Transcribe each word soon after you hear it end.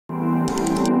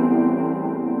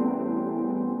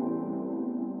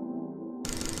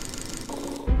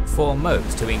For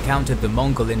most who encountered the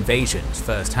Mongol invasions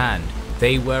firsthand,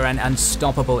 they were an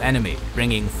unstoppable enemy,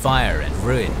 bringing fire and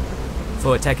ruin.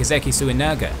 For Takezaki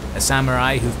Suenaga, a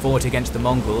samurai who fought against the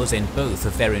Mongols in both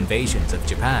of their invasions of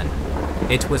Japan,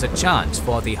 it was a chance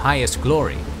for the highest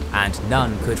glory, and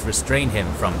none could restrain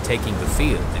him from taking the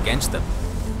field against them.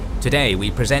 Today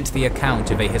we present the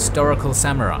account of a historical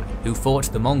samurai who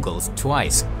fought the Mongols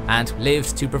twice and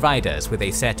lived to provide us with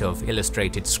a set of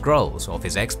illustrated scrolls of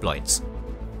his exploits.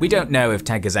 We don't know if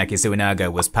Takezaki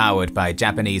Suenaga was powered by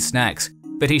Japanese snacks,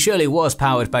 but he surely was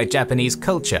powered by Japanese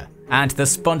culture, and the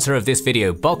sponsor of this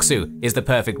video, Boxu, is the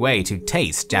perfect way to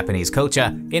taste Japanese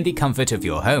culture in the comfort of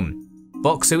your home.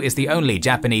 Boxu is the only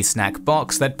Japanese snack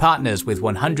box that partners with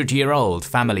 100-year-old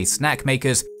family snack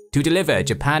makers to deliver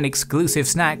Japan-exclusive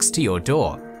snacks to your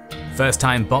door.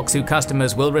 First-time Boxu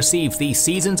customers will receive the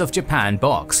Seasons of Japan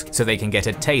box, so they can get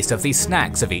a taste of the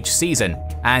snacks of each season,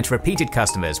 and repeated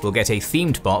customers will get a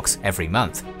themed box every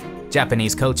month.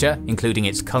 Japanese culture, including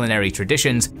its culinary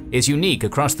traditions, is unique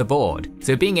across the board,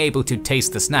 so being able to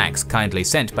taste the snacks kindly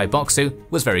sent by Boxu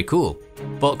was very cool.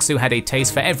 Boxu had a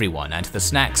taste for everyone, and the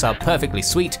snacks are perfectly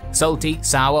sweet, salty,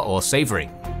 sour or savory.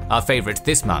 Our favorite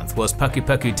this month was Puku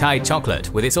Puku Thai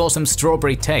chocolate with its awesome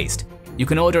strawberry taste. You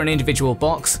can order an individual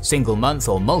box, single month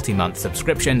or multi-month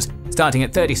subscriptions starting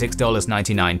at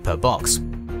 $36.99 per box.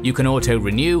 You can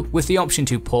auto-renew with the option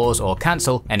to pause or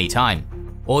cancel anytime.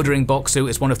 Ordering Boxu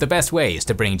is one of the best ways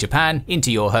to bring Japan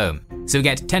into your home, so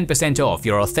get 10% off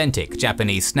your authentic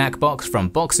Japanese snack box from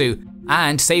Boxu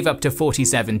and save up to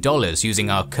 $47 using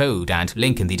our code and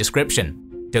link in the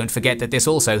description. Don't forget that this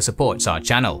also supports our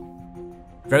channel.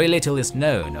 Very little is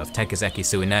known of Takezaki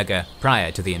Suenaga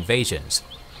prior to the invasions.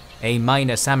 A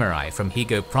minor samurai from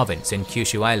Higo province in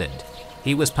Kyushu Island,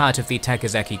 he was part of the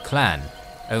Takezaki clan,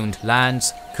 owned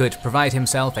lands, could provide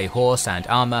himself a horse and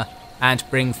armor, and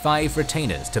bring 5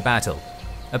 retainers to battle,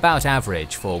 about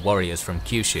average for warriors from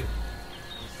Kyushu.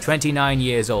 29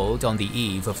 years old on the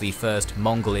eve of the first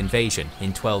Mongol invasion in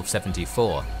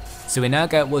 1274,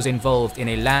 Suenaga was involved in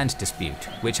a land dispute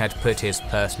which had put his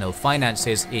personal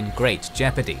finances in great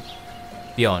jeopardy.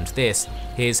 Beyond this,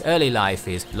 his early life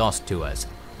is lost to us,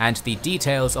 and the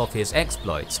details of his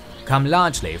exploits come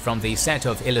largely from the set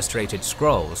of illustrated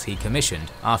scrolls he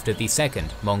commissioned after the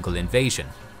second Mongol invasion.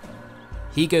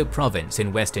 Higo province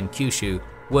in western Kyushu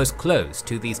was close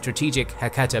to the strategic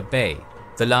Hakata Bay,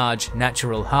 the large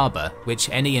natural harbour which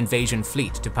any invasion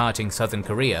fleet departing southern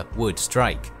Korea would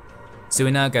strike.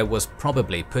 Suenaga was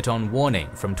probably put on warning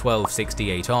from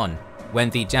 1268 on, when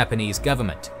the Japanese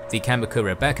government, the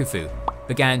Kamakura Bakufu,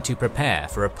 began to prepare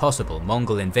for a possible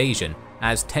Mongol invasion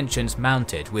as tensions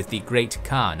mounted with the great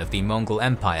Khan of the Mongol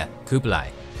Empire, Kublai.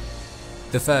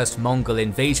 The first Mongol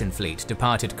invasion fleet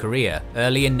departed Korea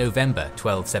early in November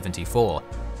 1274,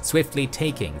 swiftly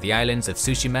taking the islands of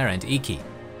Tsushima and Iki.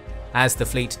 As the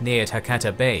fleet neared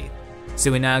Hakata Bay,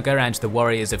 Suenaga and the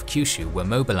warriors of Kyushu were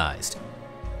mobilized.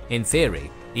 In theory,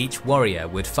 each warrior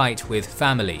would fight with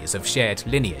families of shared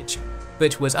lineage,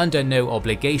 but was under no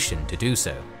obligation to do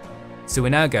so.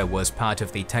 Suenaga was part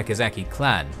of the Takezaki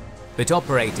clan, but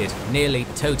operated nearly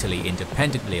totally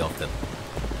independently of them.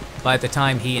 By the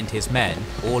time he and his men,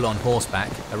 all on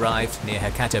horseback, arrived near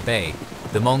Hakata Bay,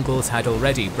 the Mongols had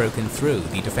already broken through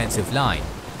the defensive line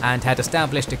and had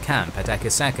established a camp at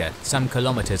Akasaka some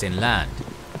kilometers inland.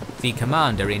 The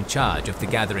commander in charge of the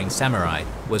gathering samurai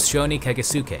was Shoni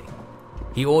Kagesuke.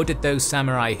 He ordered those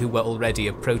samurai who were already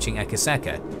approaching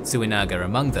Akasaka, Suenaga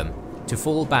among them, to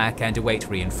fall back and await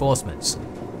reinforcements.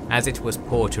 As it was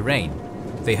poor terrain,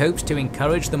 they hoped to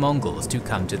encourage the Mongols to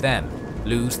come to them,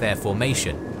 lose their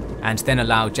formation, and then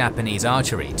allow Japanese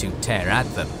archery to tear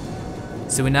at them.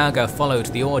 Suenaga followed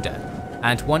the order,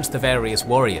 and once the various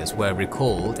warriors were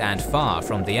recalled and far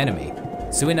from the enemy,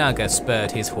 Suenaga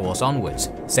spurred his horse onwards,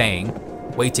 saying,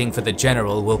 "Waiting for the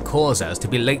general will cause us to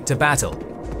be late to battle.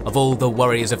 Of all the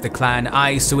warriors of the clan,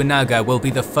 I, Suenaga, will be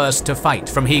the first to fight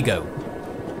from Higo."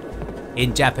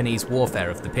 In Japanese warfare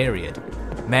of the period,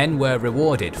 men were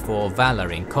rewarded for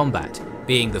valor in combat,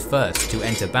 being the first to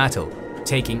enter battle,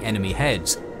 taking enemy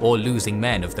heads, or losing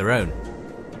men of their own.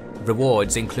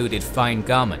 Rewards included fine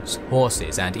garments,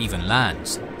 horses, and even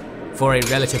lands. For a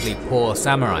relatively poor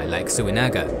samurai like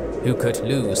Suenaga, who could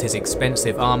lose his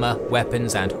expensive armor,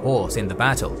 weapons, and horse in the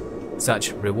battle,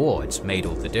 such rewards made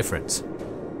all the difference.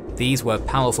 These were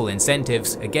powerful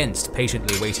incentives against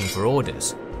patiently waiting for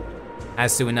orders.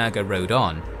 As Suenaga rode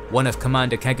on, one of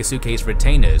Commander Kagesuke's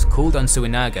retainers called on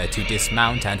Suenaga to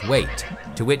dismount and wait,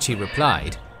 to which he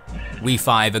replied, "We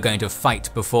 5 are going to fight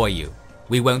before you.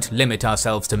 We won't limit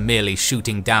ourselves to merely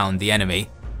shooting down the enemy.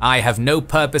 I have no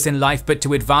purpose in life but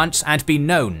to advance and be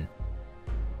known."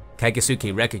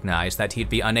 Takezaki recognized that he'd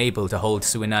be unable to hold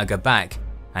Suenaga back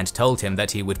and told him that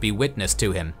he would be witness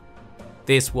to him.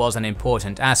 This was an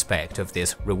important aspect of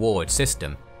this reward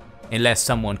system. Unless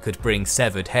someone could bring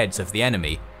severed heads of the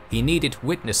enemy, he needed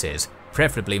witnesses,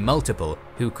 preferably multiple,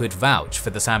 who could vouch for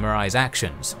the samurai's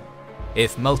actions.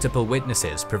 If multiple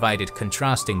witnesses provided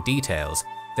contrasting details,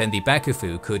 then the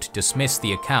bakufu could dismiss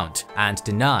the account and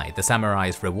deny the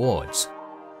samurai's rewards.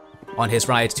 On his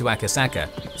ride to Akasaka,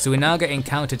 Suenaga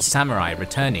encountered samurai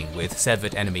returning with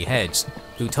severed enemy heads,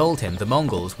 who told him the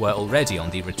Mongols were already on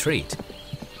the retreat.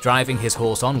 Driving his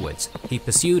horse onwards, he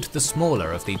pursued the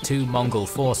smaller of the two Mongol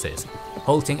forces,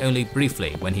 halting only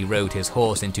briefly when he rode his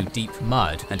horse into deep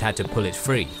mud and had to pull it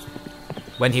free.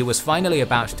 When he was finally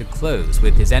about to close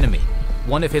with his enemy,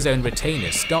 one of his own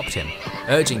retainers stopped him,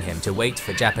 urging him to wait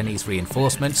for Japanese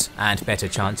reinforcements and better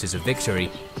chances of victory,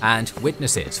 and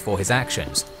witnesses for his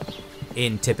actions.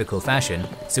 In typical fashion,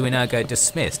 Suenaga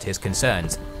dismissed his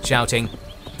concerns, shouting,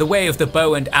 "The way of the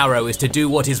bow and arrow is to do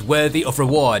what is worthy of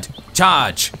reward.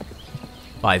 Charge!"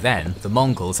 By then, the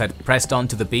Mongols had pressed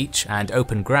onto the beach and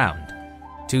open ground.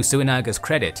 To Suenaga's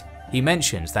credit, he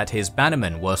mentions that his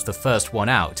bannerman was the first one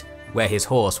out, where his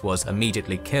horse was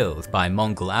immediately killed by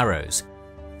Mongol arrows.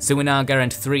 Suenaga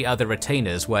and 3 other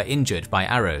retainers were injured by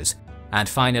arrows, and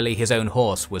finally his own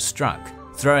horse was struck,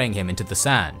 throwing him into the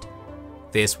sand.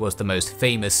 This was the most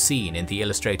famous scene in the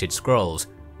illustrated scrolls,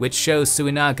 which shows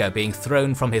Suenaga being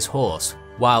thrown from his horse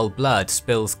while blood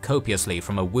spills copiously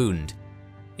from a wound.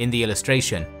 In the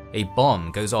illustration, a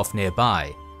bomb goes off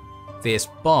nearby. This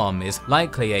bomb is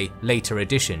likely a later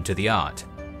addition to the art.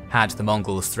 Had the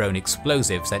Mongols thrown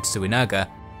explosives at Suenaga,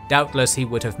 doubtless he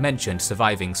would have mentioned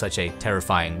surviving such a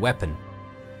terrifying weapon.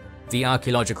 The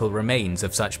archaeological remains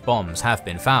of such bombs have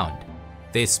been found.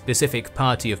 This specific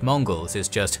party of Mongols is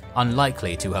just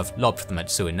unlikely to have lobbed them at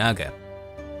Suenaga.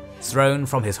 Thrown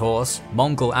from his horse,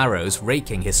 Mongol arrows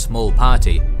raking his small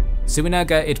party,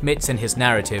 Suenaga admits in his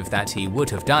narrative that he would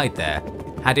have died there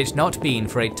had it not been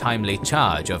for a timely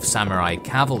charge of samurai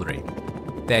cavalry.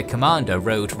 Their commander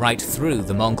rode right through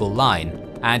the Mongol line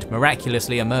and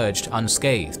miraculously emerged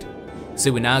unscathed.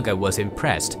 Suenaga was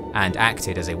impressed and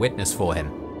acted as a witness for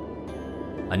him.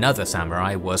 Another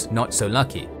samurai was not so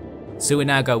lucky.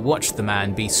 Suenaga watched the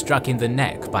man be struck in the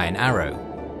neck by an arrow.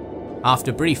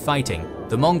 After brief fighting,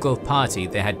 the Mongol party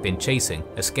they had been chasing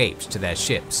escaped to their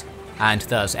ships, and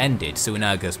thus ended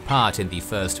Suenaga's part in the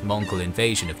first Mongol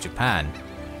invasion of Japan.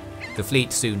 The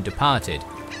fleet soon departed,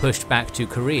 pushed back to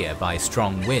Korea by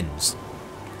strong winds.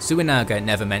 Suenaga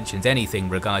never mentions anything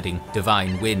regarding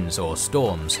divine winds or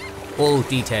storms, all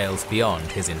details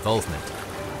beyond his involvement.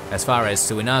 As far as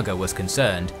Suenaga was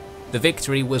concerned, the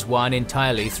victory was won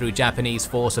entirely through Japanese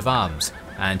force of arms,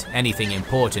 and anything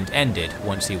important ended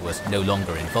once he was no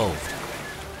longer involved.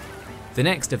 The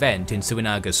next event in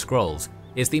Suenaga's scrolls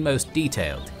is the most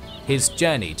detailed, his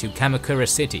journey to Kamakura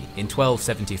city in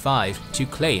 1275 to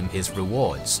claim his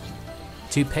rewards.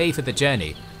 To pay for the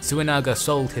journey, Suenaga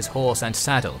sold his horse and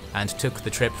saddle and took the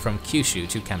trip from Kyushu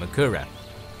to Kamakura.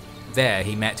 There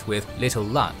he met with little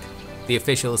luck, the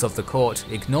officials of the court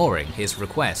ignoring his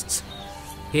requests.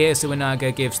 Here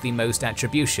Suenaga gives the most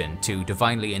attribution to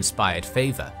divinely inspired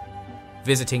favor.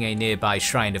 Visiting a nearby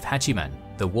shrine of Hachiman,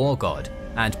 the war god,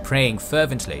 and praying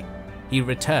fervently, he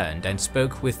returned and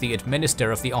spoke with the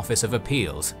administrator of the Office of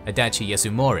Appeals, Adachi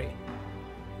Yasumori.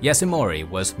 Yasumori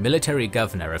was military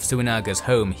governor of Suenaga's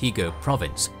home Higo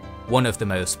province, one of the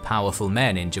most powerful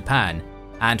men in Japan,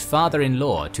 and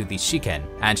father-in-law to the Shiken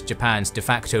and Japan's de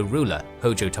facto ruler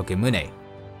Hojo Tokimune.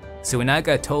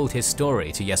 Suenaga told his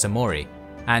story to Yasumori,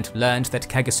 and learned that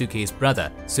Kagesuke's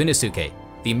brother, Tsunisuke,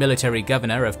 the military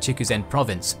governor of Chikuzen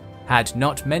province, had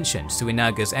not mentioned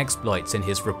Suenaga's exploits in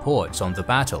his reports on the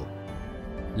battle.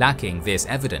 Lacking this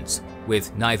evidence,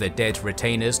 with neither dead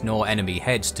retainers nor enemy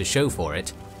heads to show for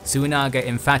it, Suenaga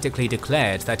emphatically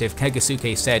declared that if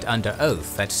Kagesuke said under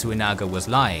oath that Suenaga was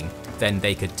lying, then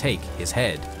they could take his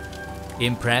head.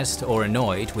 Impressed or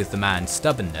annoyed with the man's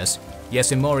stubbornness,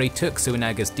 Yasumori took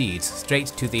Suenaga's deeds straight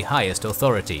to the highest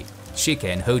authority,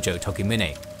 Shiken Hojo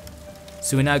Tokimune.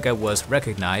 Suenaga was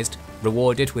recognized,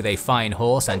 rewarded with a fine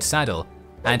horse and saddle,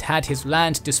 and had his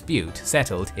land dispute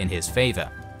settled in his favor.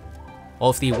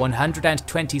 Of the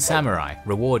 120 samurai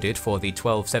rewarded for the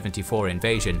 1274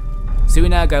 invasion,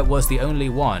 Suenaga was the only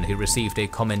one who received a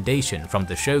commendation from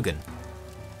the shogun.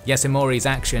 Yasumori's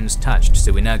actions touched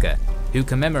Suenaga, who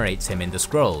commemorates him in the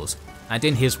scrolls, and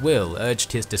in his will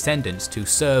urged his descendants to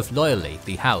serve loyally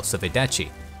the house of Adachi.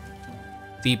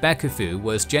 The bakufu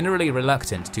was generally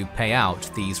reluctant to pay out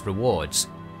these rewards.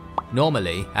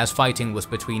 Normally, as fighting was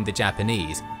between the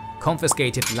Japanese,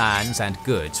 Confiscated lands and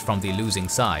goods from the losing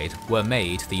side were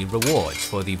made the rewards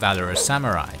for the valorous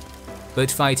samurai, but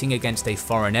fighting against a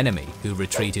foreign enemy who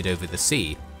retreated over the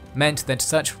sea meant that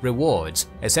such rewards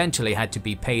essentially had to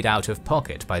be paid out of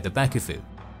pocket by the Bakufu.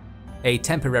 A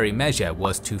temporary measure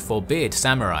was to forbid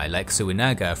samurai like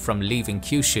Suenaga from leaving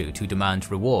Kyushu to demand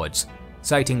rewards,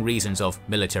 citing reasons of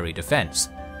military defense,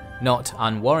 not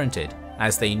unwarranted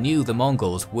as they knew the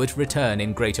Mongols would return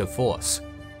in greater force.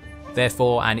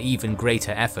 Therefore, an even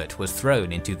greater effort was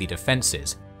thrown into the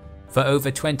defenses. For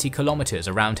over 20 kilometers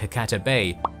around Hakata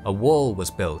Bay, a wall was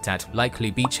built at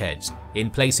likely beachheads, in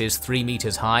places 3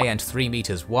 meters high and 3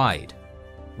 meters wide.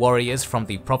 Warriors from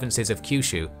the provinces of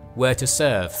Kyushu were to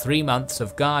serve 3 months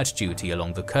of guard duty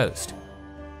along the coast.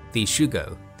 The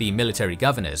Shugo, the military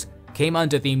governors, came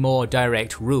under the more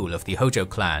direct rule of the Hojo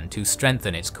clan to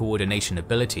strengthen its coordination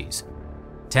abilities.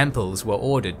 Temples were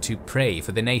ordered to pray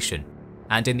for the nation,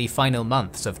 and in the final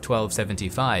months of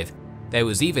 1275, there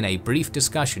was even a brief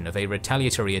discussion of a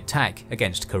retaliatory attack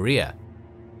against Korea.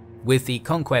 With the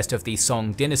conquest of the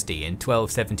Song dynasty in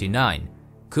 1279,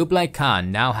 Kublai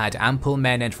Khan now had ample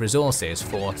men and resources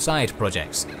for side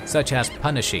projects, such as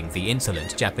punishing the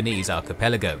insolent Japanese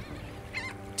archipelago.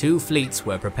 2 fleets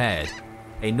were prepared,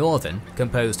 a northern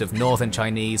composed of northern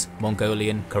Chinese,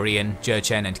 Mongolian, Korean,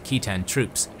 Jurchen and Khitan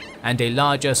troops, and a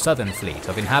larger southern fleet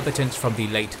of inhabitants from the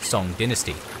late Song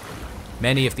dynasty.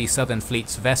 Many of the southern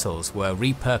fleet's vessels were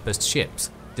repurposed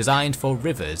ships designed for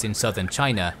rivers in southern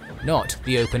China, not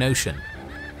the open ocean.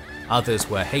 Others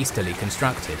were hastily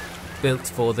constructed, built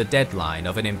for the deadline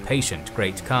of an impatient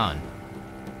Great Khan.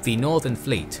 The northern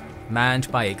fleet,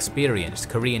 manned by experienced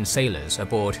Korean sailors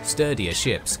aboard sturdier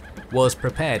ships, was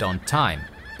prepared on time,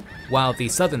 while the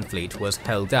southern fleet was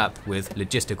held up with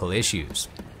logistical issues.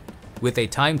 With a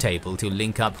timetable to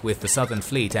link up with the southern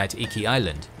fleet at Iki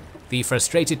Island, the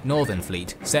frustrated northern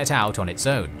fleet set out on its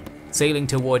own, sailing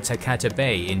towards Hakata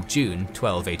Bay in June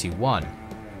 1281.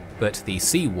 But the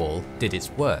seawall did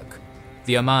its work.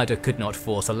 The armada could not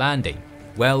force a landing,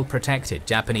 well-protected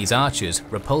Japanese archers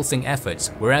repulsing efforts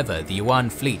wherever the Yuan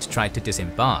fleet tried to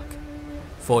disembark.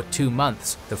 For 2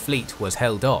 months the fleet was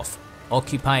held off,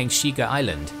 occupying Shiga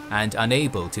Island and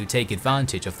unable to take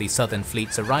advantage of the southern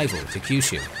fleet's arrival to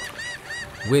Kyushu.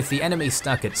 With the enemy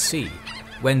stuck at sea,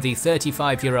 when the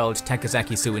 35-year-old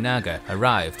Takezaki Suenaga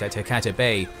arrived at Hakata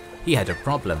Bay, he had a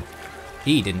problem.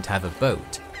 He didn't have a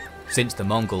boat. Since the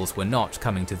Mongols were not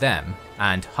coming to them,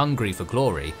 and hungry for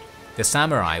glory, the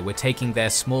samurai were taking their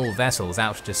small vessels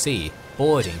out to sea,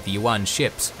 boarding the Yuan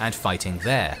ships and fighting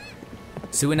there.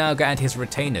 Suenaga and his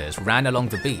retainers ran along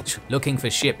the beach looking for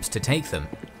ships to take them,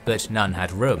 but none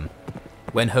had room.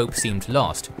 When hope seemed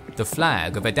lost, the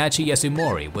flag of Adachi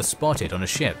Yasumori was spotted on a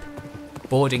ship.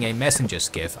 Boarding a messenger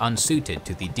skiff unsuited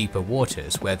to the deeper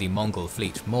waters where the Mongol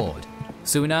fleet moored,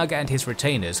 Suenaga and his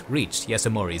retainers reached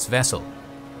Yasumori's vessel.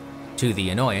 To the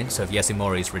annoyance of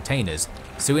Yasumori's retainers,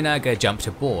 Suenaga jumped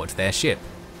aboard their ship.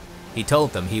 He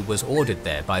told them he was ordered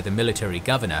there by the military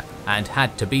governor and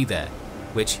had to be there,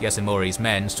 which Yasumori's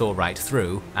men saw right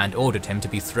through and ordered him to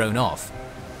be thrown off.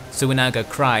 Suenaga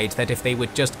cried that if they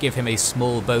would just give him a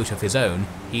small boat of his own,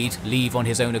 he'd leave on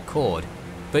his own accord,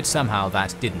 but somehow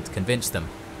that didn't convince them.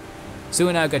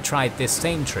 Suenaga tried this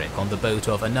same trick on the boat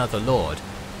of another lord,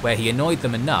 where he annoyed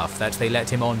them enough that they let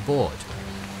him on board.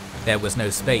 There was no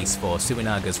space for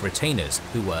Suenaga's retainers,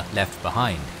 who were left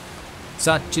behind.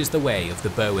 Such is the way of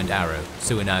the bow and arrow,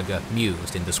 Suenaga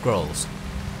mused in the scrolls.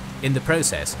 In the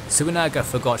process, Suenaga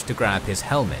forgot to grab his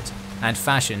helmet, and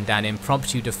fashioned an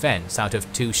impromptu defense out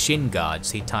of 2 shin guards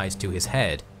he tied to his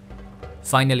head.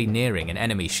 Finally nearing an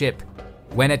enemy ship,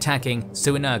 when attacking,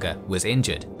 Suenaga was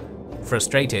injured.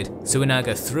 Frustrated,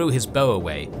 Suenaga threw his bow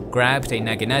away, grabbed a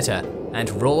naginata,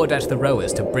 and roared at the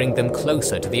rowers to bring them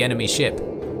closer to the enemy ship,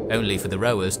 only for the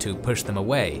rowers to push them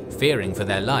away, fearing for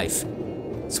their life.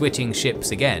 Switching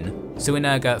ships again,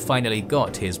 Suenaga finally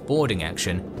got his boarding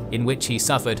action, in which he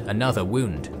suffered another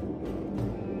wound.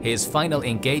 His final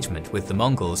engagement with the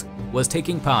Mongols was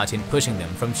taking part in pushing them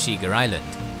from Shiga Island.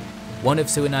 One of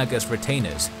Suenaga's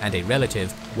retainers and a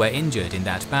relative were injured in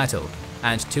that battle,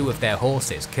 and 2 of their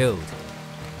horses killed.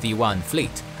 The Yuan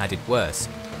fleet had it worse.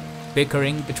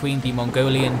 Bickering between the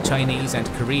Mongolian, Chinese and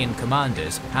Korean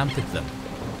commanders hampered them.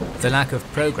 The lack of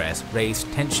progress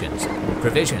raised tensions,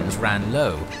 provisions ran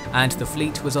low, and the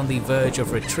fleet was on the verge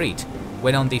of retreat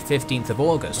when on the 15th of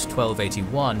August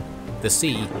 1281, the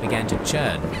sea began to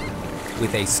churn.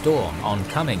 With a storm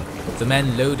oncoming, the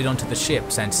men loaded onto the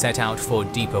ships and set out for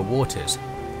deeper waters.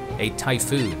 A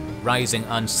typhoon, rising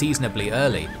unseasonably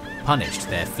early, punished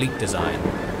their fleet design.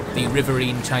 The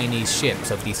riverine Chinese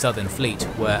ships of the southern fleet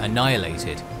were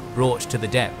annihilated, brought to the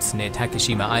depths near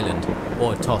Takeshima Island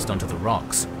or tossed onto the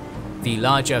rocks. The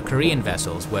larger Korean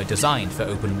vessels were designed for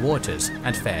open waters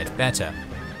and fared better.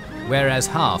 Whereas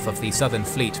half of the southern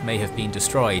fleet may have been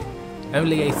destroyed,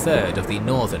 only a third of the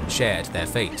northern shared their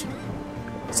fate.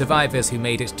 Survivors who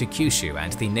made it to Kyushu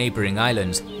and the neighbouring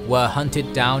islands were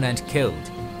hunted down and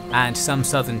killed, and some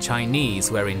southern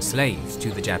Chinese were enslaved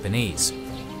to the Japanese.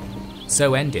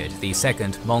 So ended the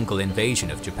second Mongol invasion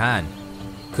of Japan.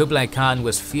 Kublai Khan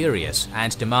was furious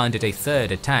and demanded a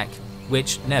third attack,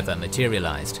 which never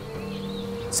materialized.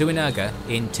 Suenaga,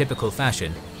 in typical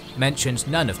fashion, mentioned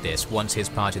none of this once his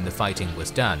part in the fighting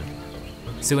was done.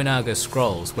 Suenaga's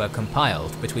scrolls were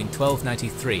compiled between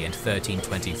 1293 and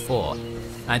 1324,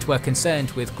 and were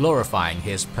concerned with glorifying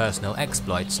his personal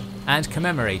exploits and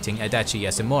commemorating Adachi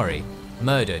Yasunori,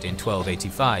 murdered in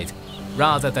 1285,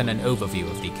 rather than an overview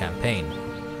of the campaign.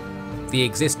 The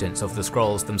existence of the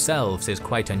scrolls themselves is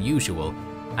quite unusual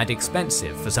and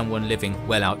expensive for someone living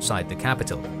well outside the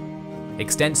capital.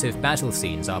 Extensive battle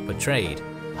scenes are portrayed,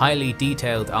 highly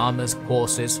detailed armors,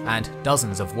 horses, and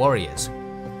dozens of warriors.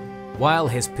 While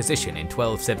his position in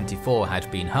 1274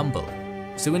 had been humble,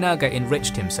 Suenaga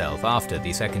enriched himself after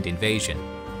the second invasion,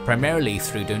 primarily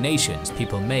through donations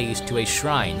people made to a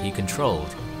shrine he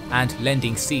controlled and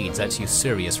lending seeds at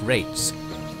usurious rates.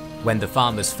 When the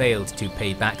farmers failed to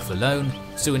pay back the loan,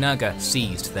 Suenaga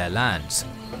seized their lands.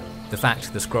 The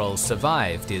fact the scrolls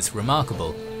survived is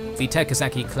remarkable. The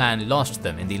Takezaki clan lost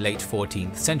them in the late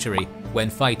 14th century when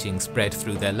fighting spread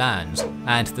through their lands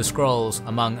and the scrolls,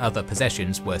 among other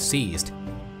possessions, were seized.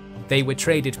 They were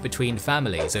traded between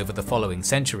families over the following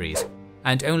centuries,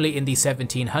 and only in the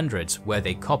 1700s were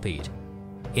they copied.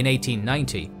 In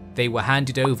 1890, they were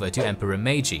handed over to Emperor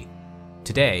Meiji.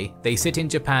 Today, they sit in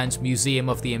Japan's Museum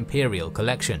of the Imperial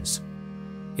Collections.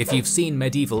 If you've seen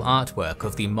medieval artwork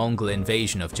of the Mongol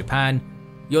invasion of Japan,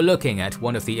 you're looking at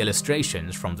one of the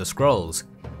illustrations from the scrolls.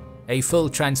 A full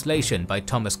translation by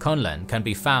Thomas Conlan can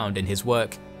be found in his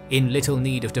work In Little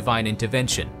Need of Divine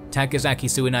Intervention, Takezaki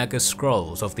Suenaga's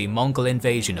Scrolls of the Mongol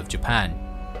Invasion of Japan,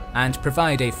 and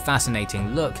provide a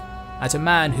fascinating look at a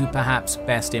man who perhaps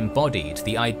best embodied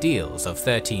the ideals of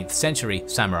 13th century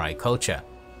samurai culture.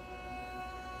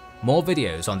 More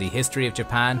videos on the history of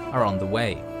Japan are on the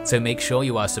way, so make sure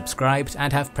you are subscribed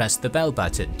and have pressed the bell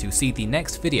button to see the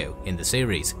next video in the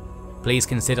series. Please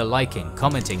consider liking,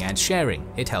 commenting and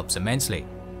sharing, it helps immensely.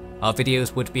 Our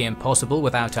videos would be impossible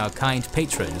without our kind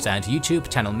patrons and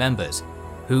YouTube channel members,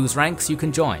 whose ranks you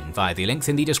can join via the links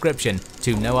in the description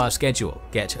to know our schedule,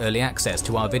 get early access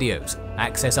to our videos,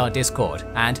 access our Discord,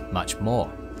 and much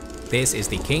more. This is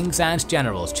the Kings and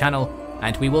Generals channel,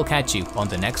 and we will catch you on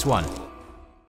the next one.